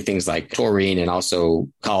I think things like taurine and also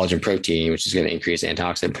collagen protein, which is going to increase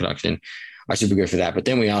antioxidant production, are super good for that. But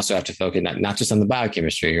then we also have to focus not just on the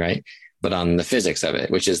biochemistry, right? But on the physics of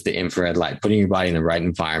it, which is the infrared light, putting your body in the right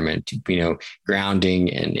environment,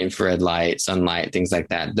 grounding and infrared light, sunlight, things like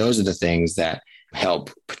that. Those are the things that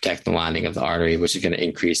help protect the lining of the artery, which is going to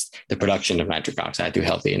increase the production of nitric oxide through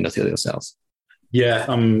healthy endothelial cells. Yeah,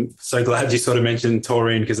 I'm so glad you sort of mentioned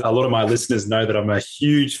taurine, because a lot of my listeners know that I'm a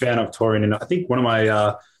huge fan of taurine. And I think one of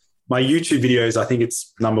my YouTube videos, I think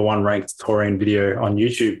it's number one ranked taurine video on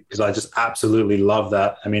YouTube, because I just absolutely love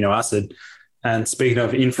that amino acid. And speaking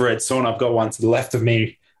of infrared sauna, I've got one to the left of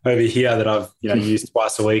me over here that I've used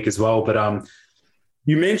twice a week as well. But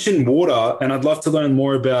you mentioned water, and I'd love to learn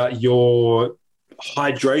more about your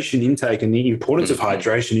hydration intake and the importance of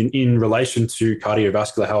hydration in relation to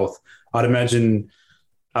cardiovascular health. I'd imagine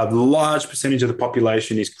a large percentage of the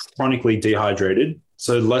population is chronically dehydrated.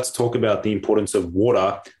 So let's talk about the importance of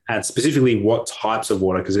water, and specifically what types of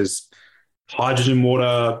water, because there's hydrogen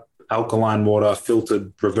water, alkaline water,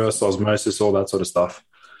 filtered, reverse osmosis, all that sort of stuff.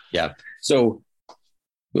 Yeah. So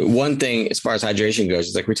one thing as far as hydration goes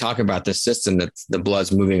is like we talk about this system that the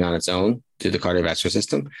blood's moving on its own through the cardiovascular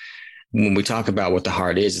system. When we talk about what the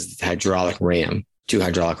heart is the hydraulic ram, two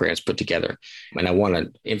hydraulic rams put together. And I want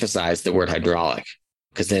to emphasize the word hydraulic,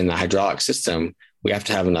 because in the hydraulic system, we have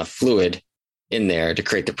to have enough fluid in there to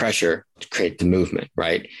create the pressure, to create the movement,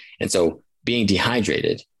 right? And so being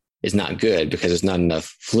dehydrated is not good because there's not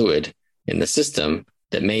enough fluid in the system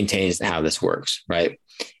that maintains how this works, right?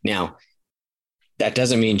 Now, that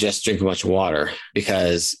doesn't mean just drink a bunch of water,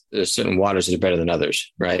 because there's certain waters that are better than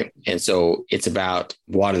others, right? And so it's about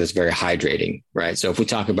water that's very hydrating, right? So if we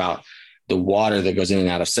talk about the water that goes in and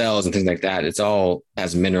out of cells and things like that, it's all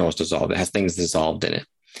has minerals dissolved. It has things dissolved in it.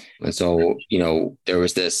 And so, there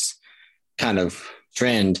was this kind of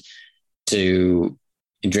trend to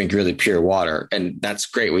drink really pure water. And that's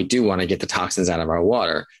great. We do want to get the toxins out of our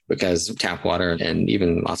water, because tap water and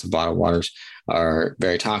even lots of bottled waters are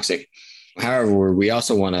very toxic. However, we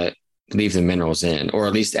also want to leave the minerals in, or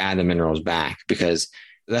at least add the minerals back, because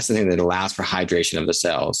that's the thing that allows for hydration of the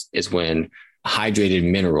cells, is when hydrated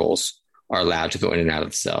minerals are allowed to go in and out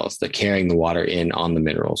of the cells. They're carrying the water in on the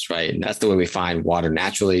minerals, right? And that's the way we find water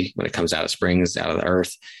naturally when it comes out of springs, out of the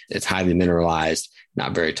earth. It's highly mineralized,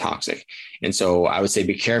 not very toxic. And so I would say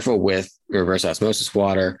be careful with reverse osmosis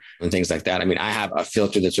water and things like that. I mean, I have a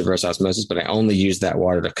filter that's reverse osmosis, but I only use that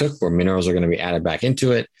water to cook, where minerals are going to be added back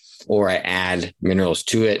into it, or I add minerals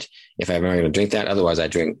to it if I'm not going to drink that. Otherwise, I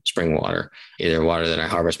drink spring water, either water that I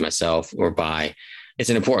harvest myself or buy. It's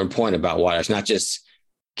an important point about water. It's not just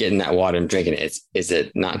getting that water and drinking it. Is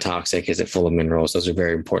it not toxic? Is it full of minerals? Those are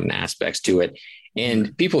very important aspects to it.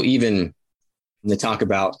 And people even, they talk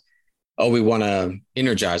about, oh, we want to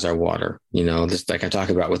energize our water, just like I talk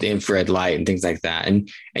about with infrared light and things like that. And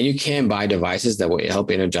you can buy devices that will help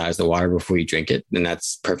energize the water before you drink it. And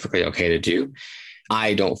that's perfectly okay to do.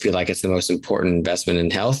 I don't feel like it's the most important investment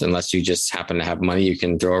in health, unless you just happen to have money you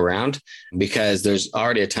can throw around, because there's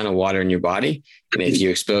already a ton of water in your body. And if you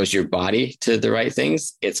expose your body to the right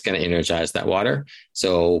things, it's going to energize that water.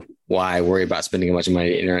 So why worry about spending a bunch of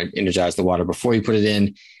money to energize the water before you put it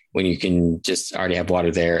in, when you can just already have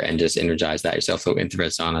water there and just energize that yourself? So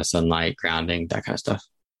infrared sauna, sunlight, grounding, that kind of stuff.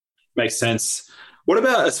 Makes sense. What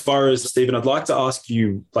about, as far as, Stephen, I'd like to ask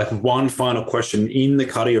you like one final question in the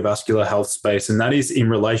cardiovascular health space, and that is in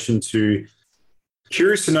relation to,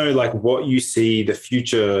 curious to know like what you see the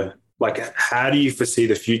future, like how do you foresee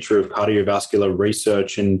the future of cardiovascular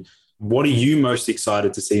research, and what are you most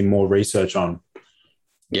excited to see more research on?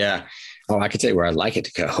 Yeah. Oh, I could tell you where I'd like it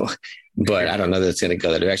to go, but I don't know that it's going to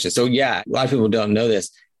go that direction. So yeah, a lot of people don't know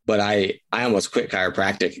this, but I almost quit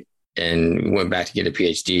chiropractic and went back to get a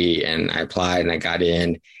PhD, and I applied and I got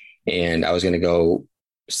in, and I was going to go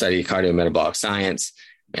study cardiometabolic science.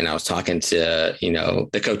 And I was talking to,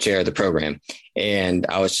 the co-chair of the program, and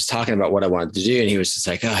I was just talking about what I wanted to do. And he was just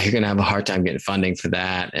like, oh, you're going to have a hard time getting funding for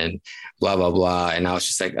that and blah, blah, blah. And I was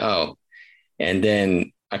just like, oh, and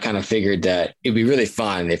then I kind of figured that it'd be really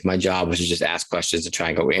fun if my job was to just ask questions and try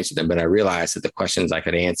and go answer them. But I realized that the questions I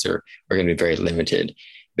could answer are going to be very limited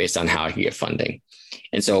based on how I could get funding.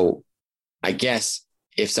 And so I guess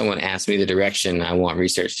if someone asked me the direction I want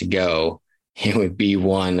research to go, it would be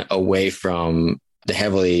one away from the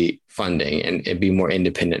heavily funding, and it'd be more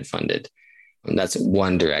independent funded. And that's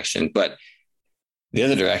one direction. But the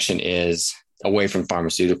other direction is away from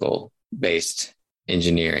pharmaceutical based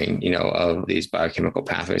engineering, of these biochemical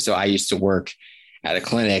pathways. So I used to work at a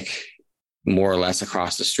clinic more or less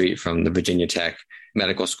across the street from the Virginia Tech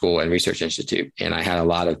Medical School and Research Institute. And I had a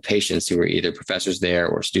lot of patients who were either professors there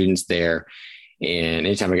or students there. And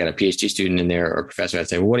anytime I got a PhD student in there or a professor, I'd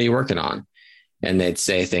say, well, what are you working on? And they'd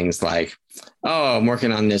say things like, oh, I'm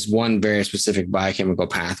working on this one very specific biochemical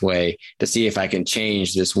pathway to see if I can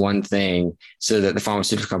change this one thing so that the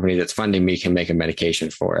pharmaceutical company that's funding me can make a medication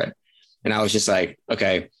for it. And I was just like,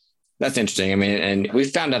 okay, that's interesting. I mean, and we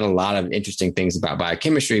found out a lot of interesting things about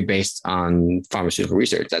biochemistry based on pharmaceutical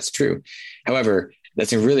research. That's true. However,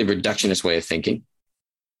 that's a really reductionist way of thinking.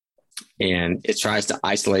 And it tries to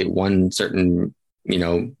isolate one certain,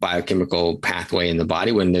 biochemical pathway in the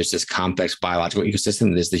body, when there's this complex biological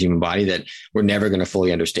ecosystem that is the human body that we're never going to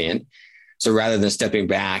fully understand. So rather than stepping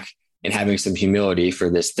back and having some humility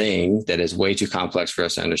for this thing that is way too complex for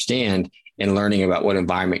us to understand, and learning about what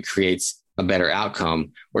environment creates a better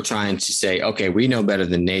outcome, we're trying to say, okay, we know better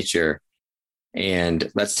than nature,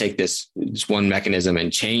 and let's take this one mechanism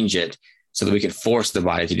and change it so that we can force the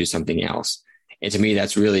body to do something else. And to me,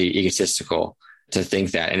 that's really egotistical to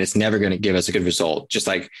think that, and it's never going to give us a good result. Just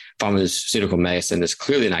like pharmaceutical medicine is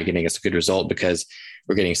clearly not getting us a good result, because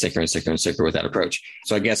we're getting sicker and sicker and sicker with that approach.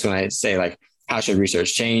 So I guess when I say like, how should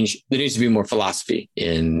research change? There needs to be more philosophy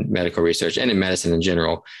in medical research and in medicine in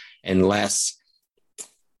general, and less,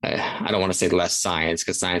 I don't want to say less science,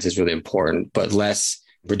 because science is really important, but less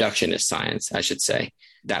reductionist science, I should say.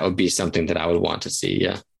 That would be something that I would want to see.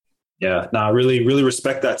 Yeah. Yeah. No, I really, really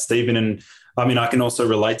respect that, Stephen. And I mean, I can also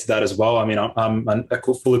relate to that as well. I mean, I'm a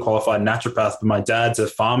fully qualified naturopath, but my dad's a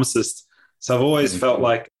pharmacist. So I've always felt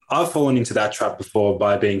like I've fallen into that trap before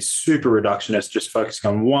by being super reductionist, just focusing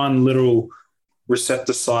on one little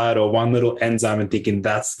receptor site or one little enzyme and thinking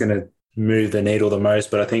that's going to move the needle the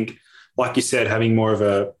most. But I think, like you said, having more of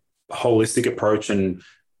a holistic approach and,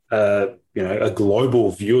 a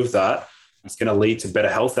global view of that, it's going to lead to better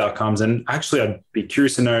health outcomes. And actually, I'd be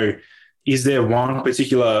curious to know, is there one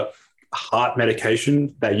particular heart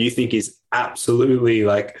medication that you think is absolutely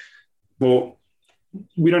like, well,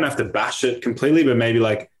 we don't have to bash it completely, but maybe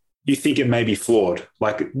like you think it may be flawed.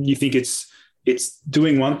 Like you think it's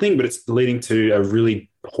doing one thing, but it's leading to a really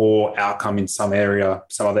poor outcome in some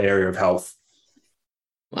other area of health?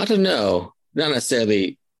 I don't know. Not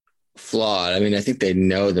necessarily flawed. I mean, I think they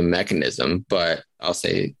know the mechanism, but I'll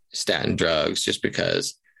say statin drugs just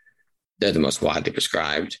because they're the most widely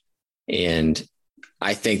prescribed. And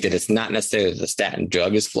I think that it's not necessarily the statin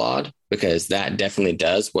drug is flawed, because that definitely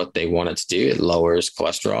does what they want it to do. It lowers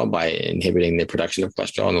cholesterol by inhibiting the production of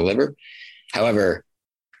cholesterol in the liver. However,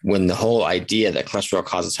 when the whole idea that cholesterol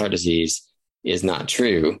causes heart disease is not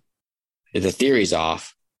true, if the theory's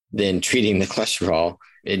off, then treating the cholesterol,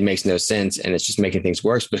 it makes no sense. And it's just making things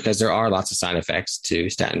worse, because there are lots of side effects to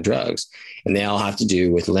statin drugs, and they all have to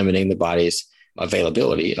do with limiting the body's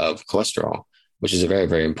availability of cholesterol, which is a very,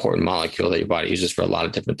 very important molecule that your body uses for a lot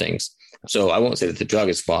of different things. So I won't say that the drug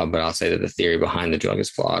is flawed, but I'll say that the theory behind the drug is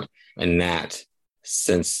flawed. And that,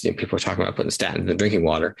 since people are talking about putting statins in drinking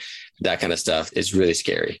water, that kind of stuff is really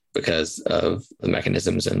scary because of the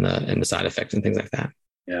mechanisms and the side effects and things like that.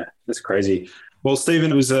 Yeah, that's crazy. Well,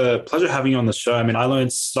 Stephen, it was a pleasure having you on the show. I mean, I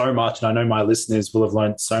learned so much, and I know my listeners will have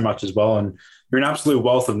learned so much as well. And you're an absolute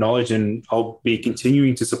wealth of knowledge, and I'll be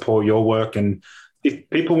continuing to support your work. And if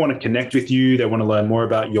people want to connect with you, they want to learn more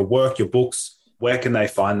about your work, your books, where can they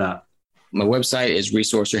find that? My website is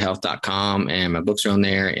resourceyourhealth.com, and my books are on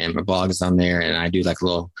there, and my blog is on there. And I do like a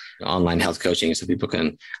little online health coaching, so people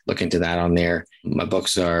can look into that on there. My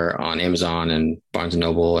books are on Amazon and Barnes &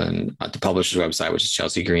 Noble, and at the publisher's website, which is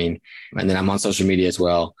Chelsea Green. And then I'm on social media as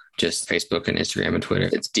well, just Facebook and Instagram and Twitter.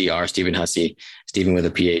 It's Dr. Stephen Hussey, Stephen with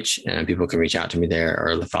a PH, and people can reach out to me there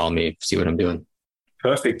or follow me, see what I'm doing.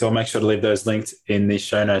 Perfect. I'll make sure to leave those linked in the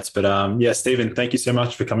show notes. But yeah, Stephen, thank you so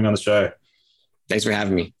much for coming on the show. Thanks for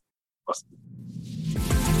having me.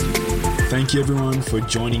 Thank you everyone for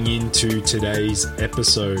joining in to today's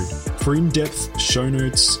episode. For in-depth show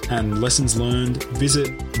notes and lessons learned,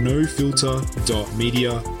 visit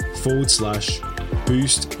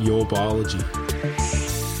nofilter.media/boost-your-biology.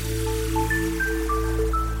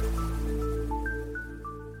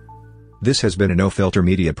 This has been a No Filter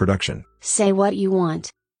Media production. Say what you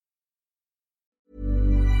want.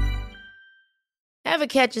 Ever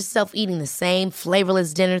catch yourself eating the same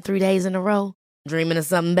flavorless dinner 3 days in a row? Dreaming of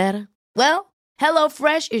something better? Well,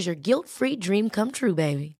 HelloFresh is your guilt-free dream come true,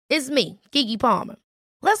 baby. It's me, Keke Palmer.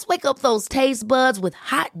 Let's wake up those taste buds with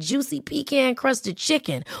hot, juicy pecan-crusted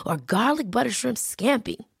chicken or garlic butter shrimp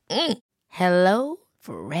scampi. Hello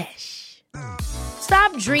Fresh.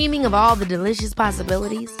 Stop dreaming of all the delicious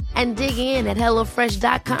possibilities and dig in at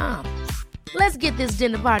HelloFresh.com. Let's get this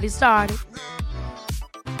dinner party started.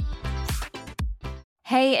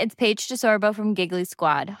 Hey, it's Paige DeSorbo from Giggly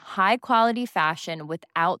Squad. High quality fashion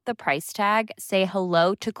without the price tag. Say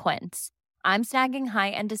hello to Quince. I'm snagging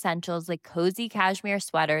high-end essentials like cozy cashmere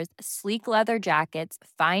sweaters, sleek leather jackets,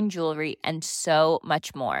 fine jewelry, and so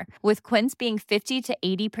much more. With Quince being 50 to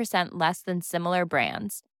 80% less than similar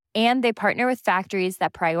brands. And they partner with factories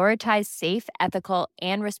that prioritize safe, ethical,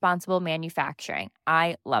 and responsible manufacturing.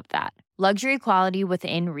 I love that. Luxury quality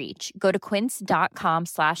within reach. Go to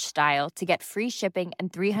quince.com/style to get free shipping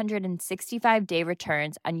and 365-day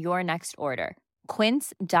returns on your next order.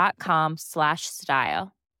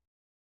 Quince.com/style.